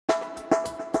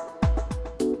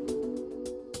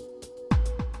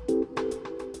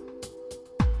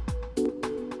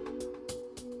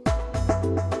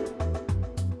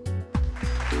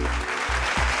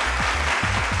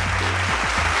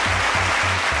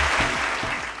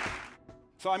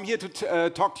So I'm here to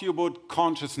talk to you about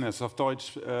consciousness, of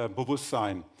Deutsch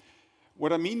Bewusstsein.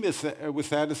 What I mean with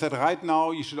that is that right now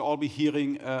you should all be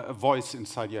hearing a voice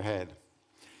inside your head.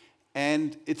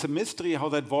 And it's a mystery how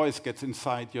that voice gets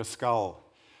inside your skull.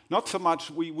 Not so much,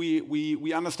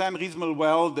 we understand reasonably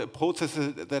well the process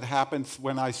that happens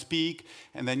when I speak,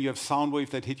 and then you have sound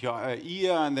waves that hit your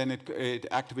ear, and then it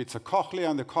activates the cochlea,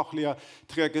 and the cochlea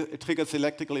triggers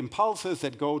electrical impulses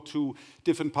that go to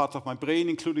different parts of my brain,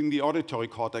 including the auditory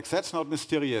cortex. That's not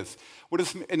mysterious.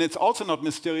 And it's also not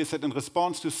mysterious that in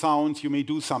response to sounds, you may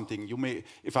do something.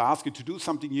 If I ask you to do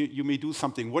something, you may do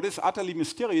something. What is utterly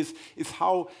mysterious is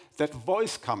how that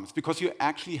voice comes, because you're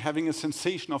actually having a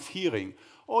sensation of hearing.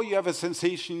 Or you have a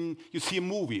sensation, you see a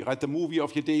movie, right? The movie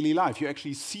of your daily life. You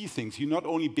actually see things. You not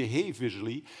only behave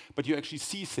visually, but you actually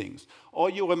see things. Or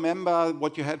you remember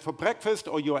what you had for breakfast,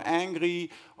 or you're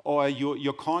angry, or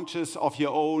you're conscious of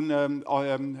your own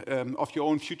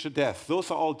future death.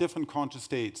 Those are all different conscious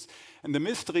states. And the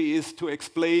mystery is to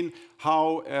explain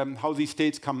how these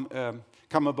states come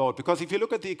about. Because if you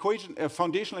look at the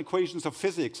foundational equations of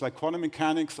physics, like quantum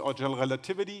mechanics or general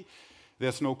relativity,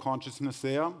 there's no consciousness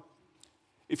there.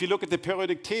 If you look at the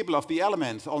periodic table of the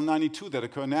elements, all 92 that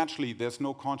occur naturally, there's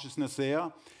no consciousness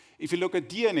there. If you look at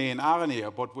DNA and RNA,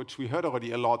 about which we heard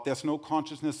already a lot, there's no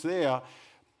consciousness there.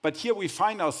 But here we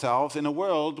find ourselves in a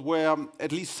world where,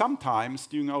 at least sometimes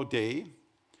during our day,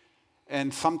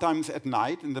 and sometimes at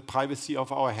night in the privacy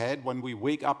of our head, when we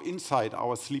wake up inside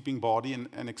our sleeping body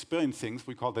and experience things,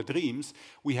 we call them dreams,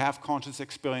 we have conscious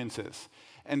experiences.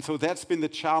 And so that's been the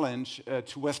challenge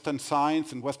to Western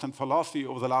science and Western philosophy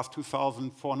over the last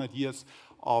 2,400 years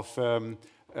of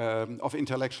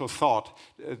intellectual thought.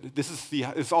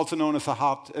 It's also known as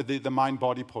the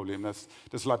mind-body problem,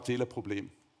 das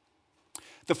Leib-Seele-Problem.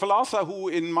 The philosopher who,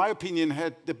 in my opinion,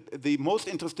 had the most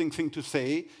interesting thing to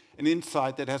say, an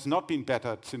insight that has not been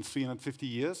bettered since 350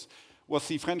 years, was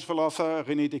the French philosopher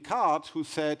Rene Descartes, who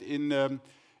said in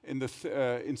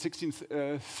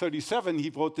 1637,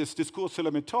 he wrote this Discours sur la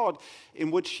méthode,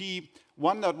 in which he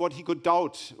wondered what he could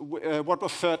doubt, what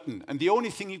was certain. And the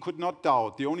only thing he could not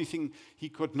doubt, the only thing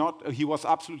he was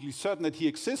absolutely certain that he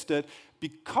existed,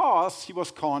 because he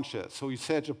was conscious. So he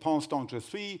said, je pense donc je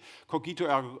suis, cogito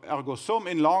ergo sum.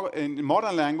 In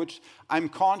modern language, I'm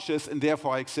conscious and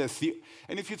therefore I exist.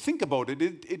 And if you think about it,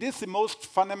 it is the most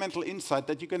fundamental insight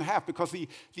that you can have, because the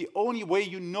only way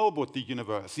you know about the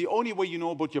universe, the only way you know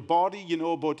about your body, you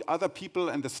know about other people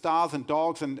and the stars and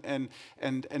dogs and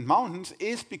mountains,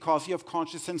 is because you have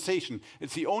conscious sensation.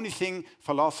 It's the only thing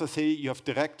philosophers say you have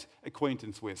direct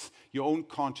acquaintance with, your own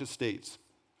conscious states.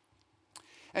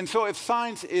 And so if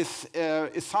science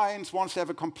wants to have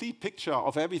a complete picture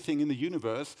of everything in the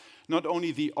universe, not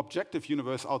only the objective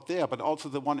universe out there, but also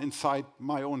the one inside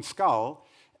my own skull,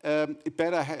 it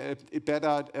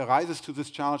better rises to this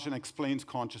challenge and explains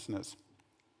consciousness.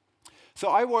 So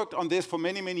I worked on this for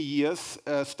many, many years,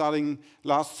 starting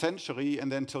last century and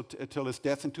then till his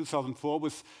death in 2004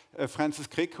 with Francis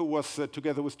Crick, who was,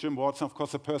 together with Jim Watson, of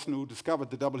course, the person who discovered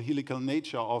the double helical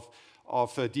nature of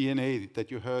DNA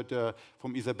that you heard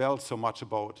from Isabel so much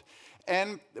about.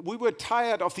 And we were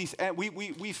tired of these,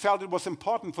 we felt it was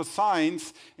important for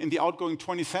science in the outgoing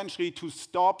 20th century to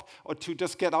stop or to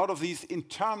just get out of these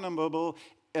interminable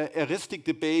heuristic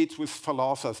debates with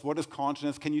philosophers. What is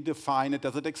consciousness? Can you define it?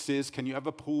 Does it exist? Can you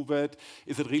ever prove it?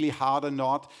 Is it really hard or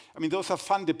not? I mean, those are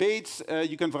fun debates.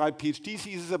 You can write PhD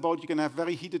theses about, you can have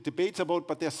very heated debates about,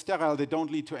 but they're sterile. They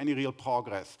don't lead to any real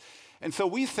progress. And so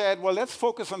we said, well, let's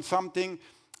focus on something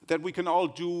that we can all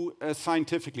do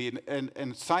scientifically.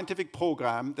 And scientific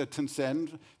program that since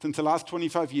the last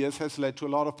 25 years has led to a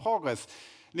lot of progress.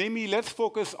 Namely, let's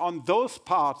focus on those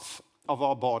parts of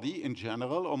our body in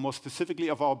general, or more specifically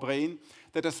of our brain,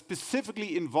 that are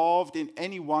specifically involved in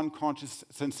any one conscious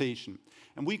sensation.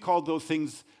 And we call those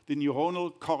things the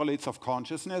neuronal correlates of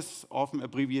consciousness, often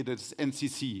abbreviated as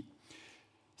NCC.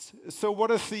 So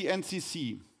what is the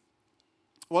NCC?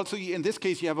 Well, so in this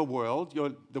case, you have a world.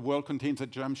 The world contains a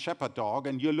German Shepherd dog,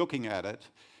 and you're looking at it.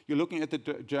 You're looking at the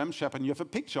German Shepherd, and you have a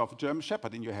picture of a German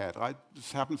Shepherd in your head, right?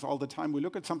 This happens all the time. We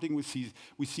look at something, we see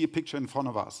a picture in front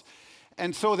of us.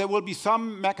 And so there will be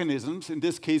some mechanisms. In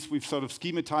this case, we've sort of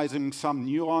schematizing some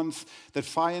neurons that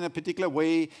fire in a particular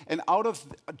way. And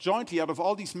jointly out of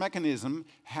all these mechanisms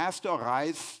has to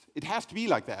arise, it has to be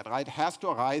like that, right? Has to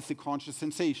arise the conscious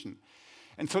sensation.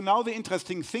 And so now the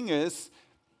interesting thing is,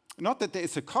 not that there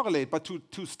is a correlate, but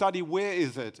to study where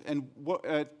is it and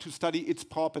to study its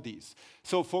properties.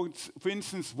 So for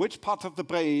instance, which parts of the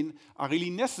brain are really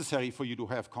necessary for you to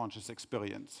have conscious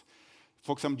experience?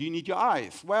 For example, do you need your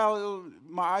eyes? Well,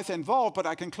 my eyes are involved, but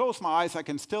I can close my eyes. I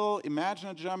can still imagine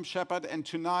a German Shepherd. And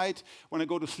tonight, when I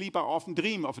go to sleep, I often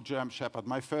dream of a German Shepherd.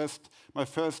 My first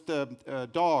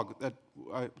dog that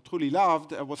I truly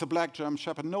loved was a black German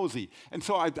Shepherd, Nosy. And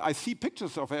so I see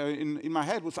pictures of her in my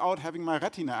head without having my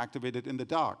retina activated in the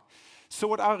dark. So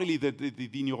what are really the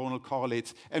neuronal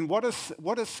correlates? And what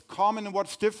is common and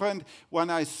what's different when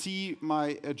I see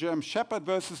my German Shepherd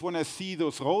versus when I see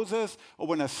those roses, or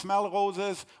when I smell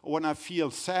roses, or when I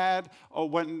feel sad, or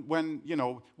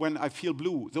when I feel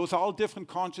blue? Those are all different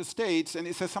conscious states, and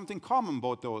is there something common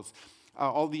about those? Are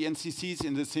all the NCCs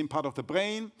in the same part of the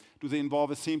brain? Do they involve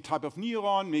the same type of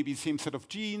neuron, maybe same set of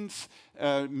genes,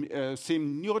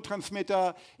 same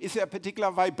neurotransmitter? Is there a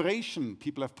particular vibration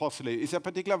people have postulated? Is there a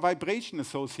particular vibration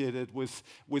associated with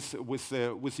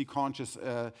the conscious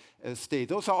state?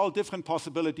 Those are all different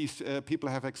possibilities people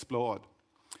have explored.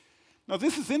 Now,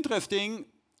 this is interesting,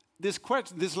 this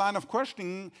line of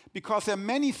questioning, because there are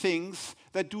many things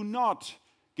that do not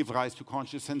give rise to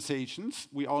conscious sensations.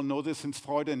 We all know this since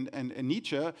Freud and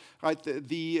Nietzsche, right?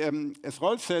 As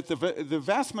Rolf said, the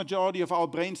vast majority of our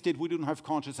brain state we don't have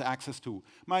conscious access to.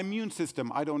 My immune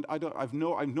system, I've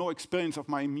no experience of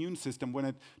my immune system when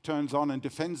it turns on and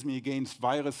defends me against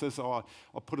viruses or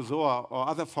protozoa or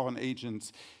other foreign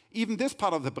agents. Even this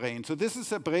part of the brain. So this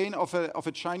is a brain of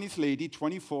a Chinese lady,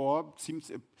 24, seems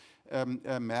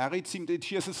married.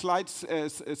 She has a slight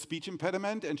speech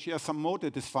impediment, and she has some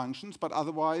motor dysfunctions, but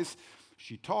otherwise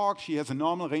she talks, she has a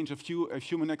normal range of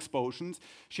human exposures.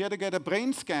 She had to get a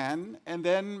brain scan, and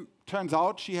then turns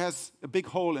out she has a big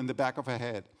hole in the back of her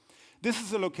head. This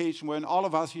is a location where in all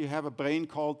of us you have a brain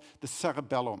called the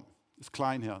cerebellum, this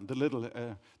Kleinhirn, the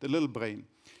little brain.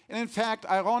 And in fact,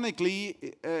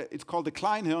 ironically, it's called the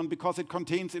Kleinhirn because it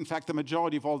contains, in fact, the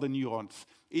majority of all the neurons.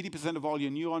 80% of all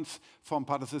your neurons form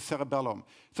part of the cerebellum.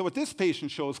 So what this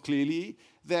patient shows clearly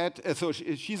that,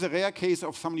 she's a rare case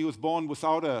of somebody who was born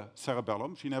without a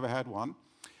cerebellum. She never had one.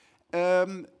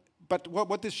 But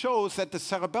what this shows that the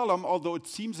cerebellum, although it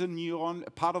seems a neuron,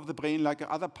 a part of the brain like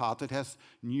other parts, it has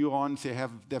neurons,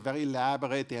 they're very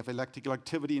elaborate, they have electrical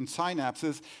activity and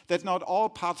synapses, that not all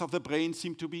parts of the brain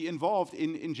seem to be involved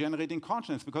in generating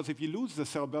consciousness, because if you lose the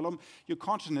cerebellum, your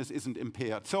consciousness isn't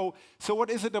impaired. So what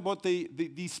is it about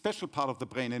the special part of the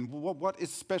brain, and what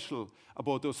is special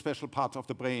about those special parts of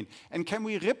the brain? And can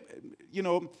we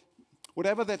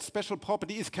whatever that special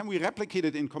property is, can we replicate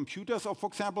it in computers? Or, for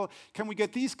example, can we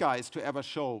get these guys to ever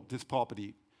show this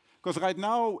property? Because right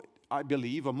now, I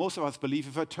believe, or most of us believe,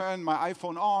 if I turn my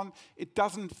iPhone on, it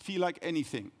doesn't feel like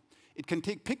anything. It can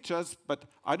take pictures, but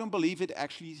I don't believe it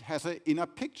actually has an inner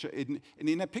picture, an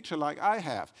inner picture like I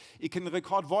have. It can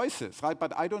record voices, right?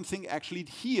 But I don't think actually it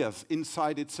hears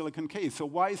inside its silicon case. So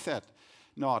why is that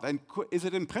not? And is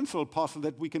it in principle possible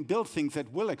that we can build things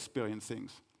that will experience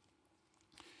things?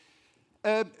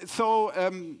 This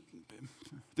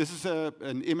is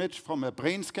an image from a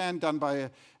brain scan done by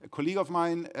a colleague of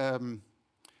mine,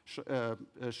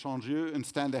 Changieu and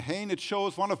Stan Lehane. It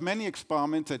shows one of many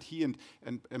experiments that he and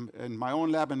my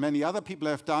own lab and many other people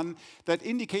have done that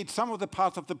indicate some of the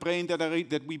parts of the brain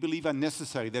that we believe are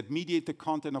necessary, that mediate the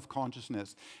content of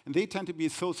consciousness. And they tend to be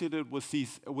associated with the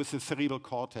cerebral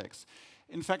cortex.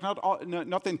 In fact,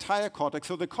 not the entire cortex.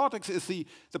 So the cortex is the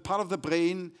part of the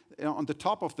brain on the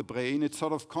top of the brain. It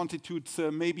sort of constitutes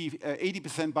maybe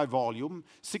 80% by volume,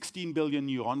 16 billion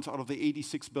neurons out of the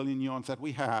 86 billion neurons that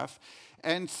we have.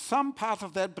 And some parts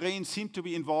of that brain seem to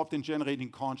be involved in generating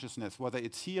consciousness, whether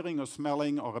it's hearing or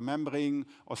smelling or remembering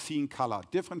or seeing color.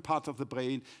 Different parts of the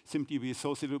brain seem to be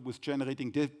associated with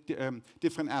generating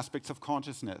different aspects of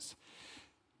consciousness.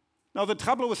 Now, the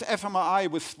trouble with Fmri,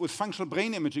 with functional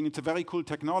brain imaging, it's a very cool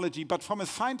technology, but from a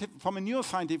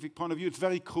neuroscientific point of view, it's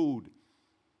very crude.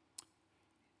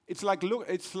 It's like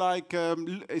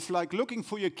looking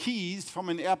for your keys from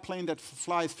an airplane that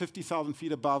flies 50,000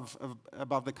 feet above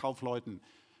the Kaufleuten.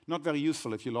 Not very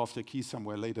useful if you lost your keys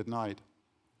somewhere late at night.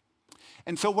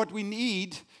 And so what we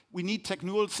need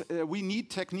techniques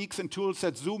and tools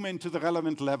that zoom into the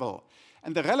relevant level.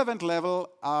 And the relevant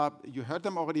level are, you heard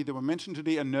them already, they were mentioned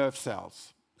today, are nerve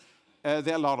cells.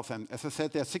 There are a lot of them. As I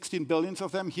said, there are 16 billion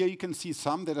of them. Here you can see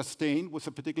some that are stained with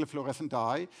a particular fluorescent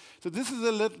dye. So this is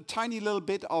a tiny little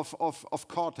bit of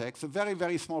cortex, a very,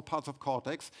 very small parts of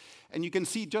cortex. And you can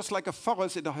see, just like a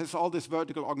forest, it has all this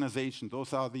vertical organization.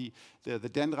 Those are the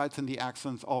dendrites and the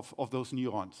axons of those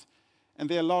neurons. And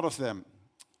there are a lot of them.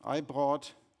 I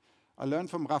learned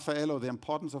from Raffaello the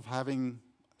importance of having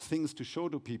things to show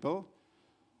to people.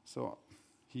 So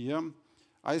here,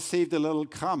 I saved a little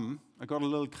crumb. I got a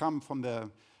little crumb from the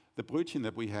the Brötchen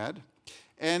that we had.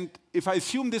 And if I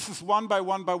assume this is 1 by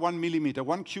 1 by 1 millimeter,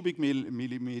 1 cubic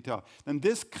millimeter, then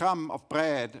this crumb of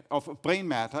bread, of brain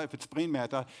matter, if it's brain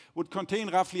matter, would contain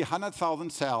roughly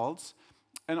 100,000 cells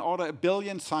and order 1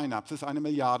 billion synapses, 1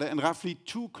 Milliarde, and roughly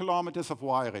 2 kilometers of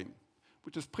wiring,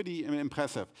 which is pretty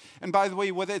impressive. And by the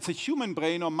way, whether it's a human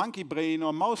brain or monkey brain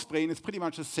or mouse brain, it's pretty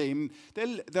much the same.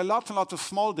 There are lots and lots of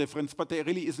small differences, but there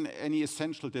really isn't any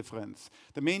essential difference.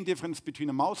 The main difference between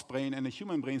a mouse brain and a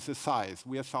human brain is the size.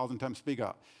 We are 1,000 times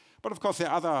bigger. But of course, there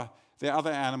are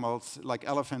other animals, like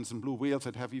elephants and blue whales,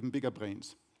 that have even bigger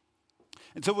brains.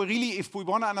 And so we really, if we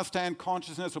want to understand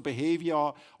consciousness or behavior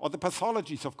or the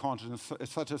pathologies of consciousness,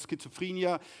 such as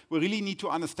schizophrenia, we really need to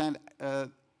understand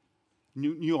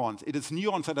neurons. It is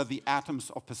neurons that are the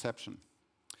atoms of perception.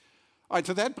 All right,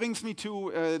 so that brings me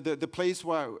to the place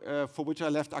where, for which I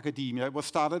left academia. It was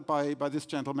started by this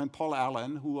gentleman, Paul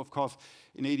Allen, who, of course,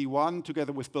 in '81,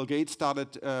 together with Bill Gates,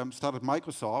 started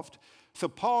Microsoft. So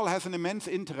Paul has an immense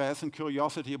interest and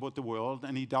curiosity about the world,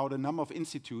 and he endowed a number of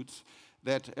institutes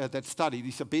that study.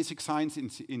 These are basic science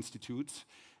institutes.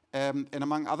 And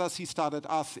among others, he started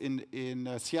us in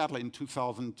Seattle in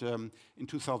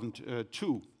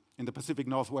 2002 in the Pacific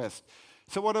Northwest.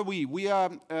 So what are we? We are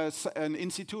an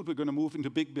institute. We're going to move into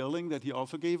a big building that he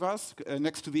also gave us,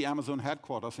 next to the Amazon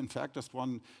headquarters, in fact, just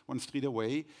one street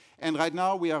away. And right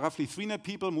now, we are roughly 300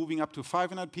 people, moving up to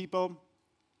 500 people.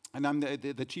 And I'm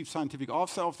the chief scientific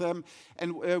officer of them.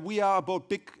 And we are about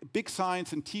big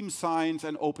science and team science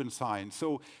and open science.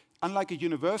 So unlike a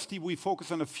university, we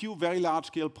focus on a few very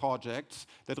large-scale projects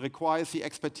that requires the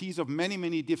expertise of many,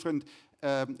 many different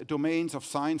domains of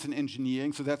science and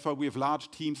engineering. So that's why we have large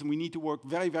teams, and we need to work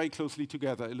very, very closely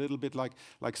together, a little bit like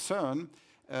CERN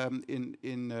in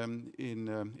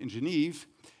Geneva.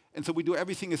 And so we do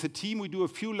everything as a team. We do a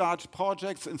few large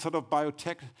projects in sort of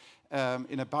biotech,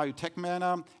 in a biotech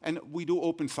manner, and we do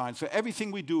open science. So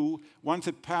everything we do, once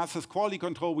it passes quality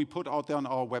control, we put out there on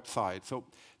our website. So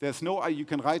there's no, you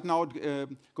can right now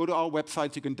go to our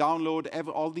website, you can download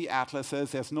all the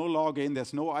atlases, there's no login,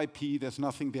 there's no IP, there's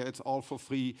nothing there, it's all for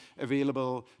free,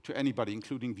 available to anybody,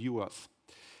 including viewers.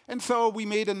 And so we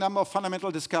made a number of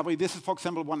fundamental discoveries. This is, for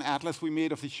example, one atlas we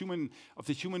made of the human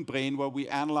brain, where we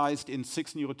analyzed in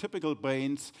 6 neurotypical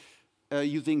brains,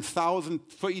 using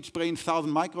for each brain 1,000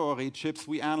 microarray chips.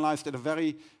 We analyzed at a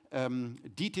very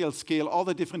detailed scale all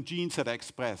the different genes that are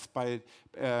expressed throughout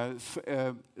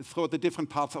the different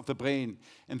parts of the brain,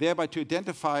 and thereby to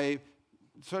identify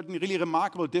certain really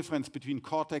remarkable difference between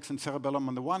cortex and cerebellum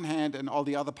on the one hand, and all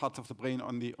the other parts of the brain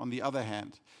on the other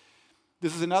hand.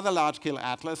 This is another large-scale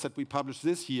atlas that we published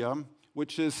this year,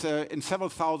 which is in several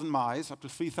thousand mice, up to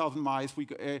 3,000 mice. We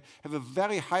have a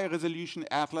very high-resolution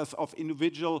atlas of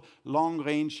individual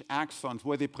long-range axons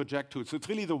where they project to. So it's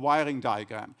really the wiring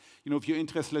diagram. You know, if you're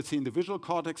interested, let's say, in the visual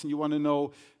cortex, and you want to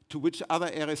know to which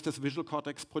other areas does the visual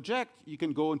cortex project, you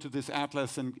can go into this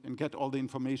atlas and get all the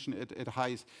information at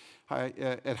high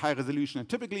resolution. And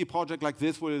typically, a project like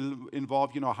this will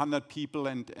involve, 100 people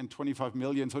and 25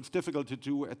 million. So it's difficult to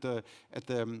do at the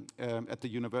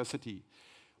university.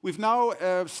 We've now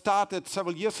started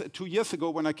 2 years ago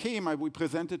when I came, we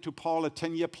presented to Paul a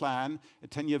 10-year plan, a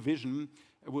 10-year vision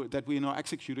that we are now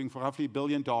executing for roughly $1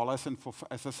 billion, and for,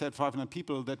 as I said, 500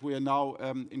 people that we are now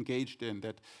engaged in,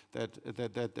 that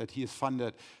he has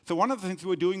funded. So one of the things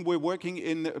we're doing, we're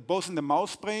working both in the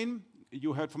mouse brain.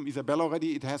 You heard from Isabella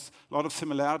already, it has a lot of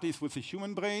similarities with the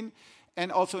human brain,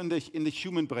 and also in the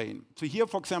human brain. So here,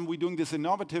 for example, we're doing this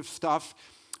innovative stuff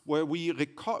where we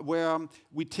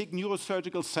take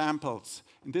neurosurgical samples.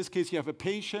 In this case, you have a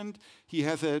patient. He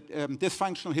has a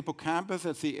dysfunctional hippocampus.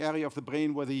 That's the area of the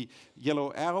brain where the yellow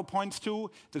arrow points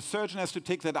to. The surgeon has to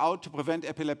take that out to prevent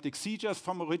epileptic seizures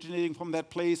from originating from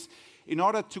that place. In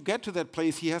order to get to that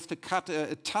place, he has to cut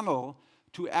a tunnel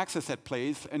to access that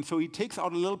place. And so he takes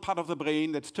out a little part of the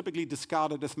brain that's typically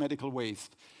discarded as medical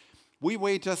waste. We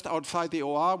wait just outside the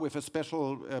OR with a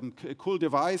special cool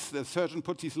device. The surgeon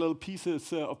puts these little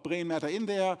pieces of brain matter in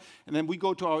there, and then we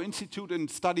go to our institute and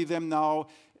study them now.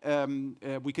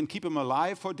 We can keep them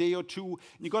alive for a day or two. And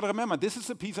you've got to remember, this is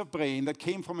a piece of brain that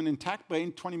came from an intact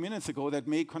brain 20 minutes ago that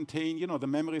may contain, the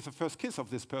memory of the first kiss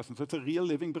of this person. So it's a real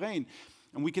living brain.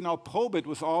 And we can now probe it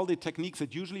with all the techniques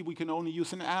that usually we can only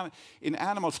use in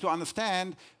animals to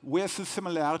understand where's the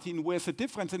similarity and where's the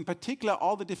difference, in particular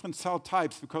all the different cell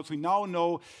types, because we now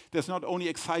know there's not only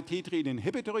excitatory and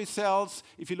inhibitory cells.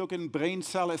 If you look in brain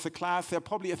cell as a class, there are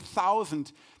probably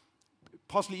 1,000,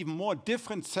 possibly even more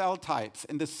different cell types.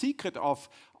 And the secret of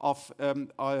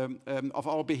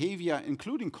our behavior,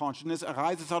 including consciousness,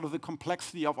 arises out of the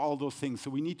complexity of all those things. So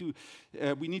we need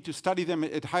to study them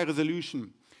at high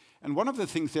resolution. And one of the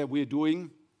things that we're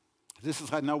doing, this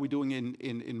is right now we're doing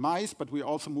in mice, but we're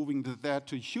also moving that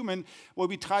to human, where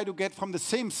we try to get from the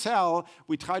same cell,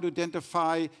 we try to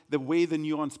identify the way the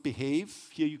neurons behave.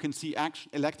 Here you can see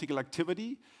electrical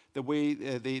activity, the way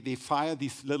they fire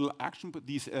these little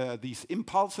these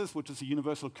impulses, which is a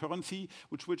universal currency,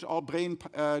 which all brain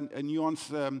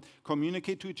neurons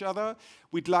communicate to each other.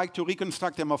 We'd like to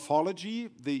reconstruct their morphology,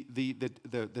 the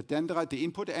dendrite, the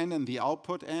input end and the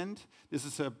output end. This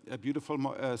is a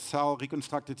beautiful cell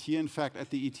reconstructed here, in fact, at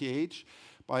the ETH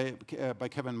by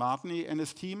Kevin Martini and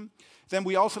his team. Then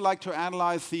we also like to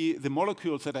analyze the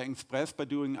molecules that are expressed by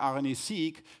doing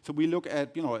RNA-seq. So we look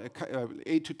at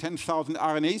 8 to 10,000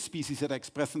 RNA species that are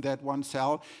expressed in that one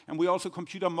cell, and we also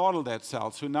computer model that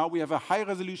cell. So now we have a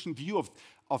high-resolution view of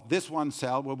this one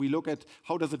cell, where we look at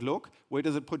how does it look, where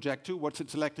does it project to, what's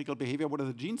its electrical behavior, what are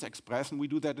the genes expressed, and we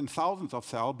do that in thousands of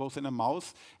cells, both in a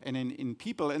mouse and in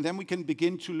people. And then we can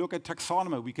begin to look at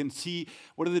taxonomy. We can see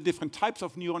what are the different types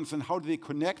of neurons and how do they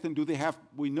connect, and do they have,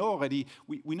 we know already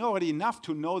enough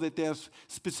to know that there's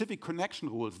specific connection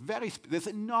rules. There's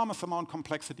enormous amount of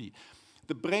complexity.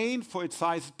 The brain, for its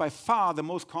size, is by far the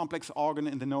most complex organ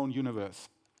in the known universe.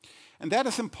 And that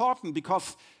is important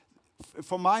because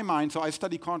for my mind, so I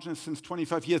study consciousness since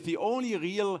 25 years, the only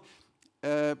real,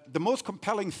 the most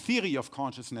compelling theory of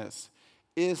consciousness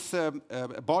is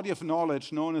a body of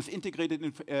knowledge known as integrated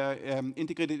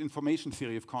information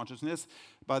theory of consciousness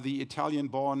by the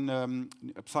Italian-born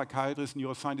psychiatrist,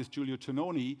 neuroscientist Giulio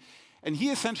Tononi. And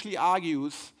he essentially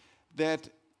argues that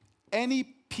any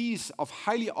piece of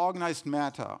highly organized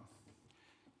matter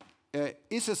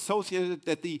is associated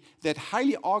that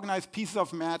highly organized pieces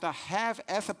of matter have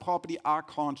as a property are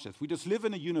conscious. We just live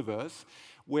in a universe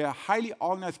where highly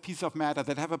organized pieces of matter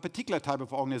that have a particular type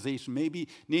of organization,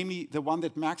 namely the one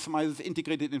that maximizes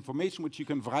integrated information, which you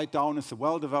can write down as a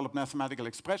well-developed mathematical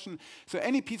expression. So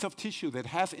any piece of tissue that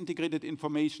has integrated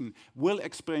information will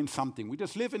explain something. We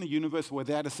just live in a universe where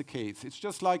that is the case. It's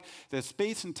just like there's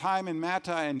space and time and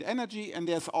matter and energy, and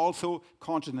there's also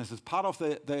consciousness. It's part of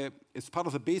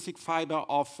the basic fiber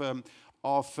of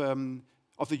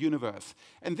the universe.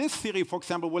 And this theory, for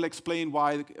example, will explain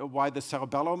why the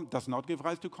cerebellum does not give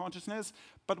rise to consciousness,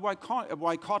 but why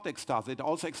cortex does. It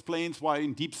also explains why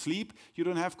in deep sleep you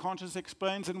don't have conscious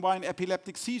experience, and why in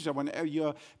epileptic seizure, when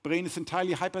your brain is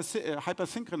entirely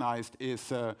hypersynchronized,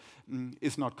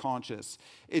 is not conscious.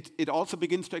 It also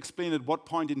begins to explain at what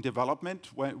point in development,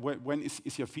 when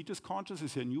is your fetus conscious,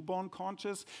 is your newborn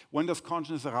conscious, when does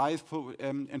consciousness arise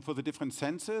and for the different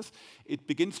senses. It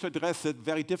begins to address a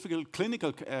very difficult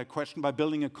clinical question by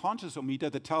building a conscious-o-meter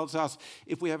that tells us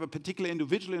if we have a particular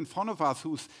individual in front of us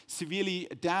who's severely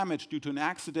damaged due to an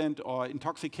accident or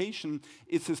intoxication,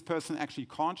 is this person actually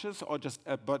conscious or just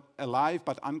but alive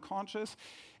but unconscious?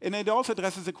 And it also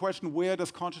addresses the question, where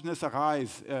does consciousness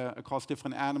arise across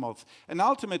different animals? And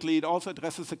ultimately, it also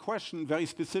addresses the question very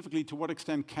specifically, to what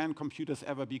extent can computers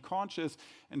ever be conscious?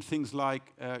 And things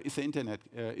like, is the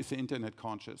internet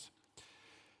conscious?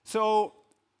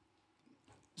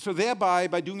 So thereby,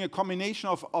 by doing a combination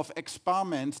of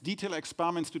experiments, detailed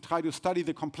experiments to try to study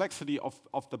the complexity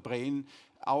of the brain,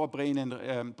 our brain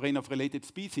and brain of related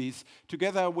species,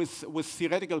 together with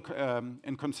theoretical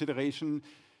and consideration,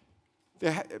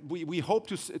 we hope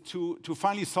to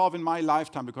finally solve in my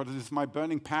lifetime, because this is my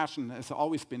burning passion, has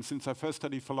always been since I first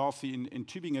studied philosophy in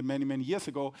Tübingen many years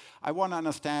ago. I want to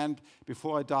understand,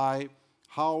 before I die,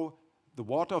 how the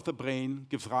water of the brain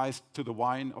gives rise to the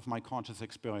wine of my conscious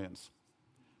experience.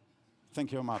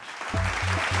 Thank you very much.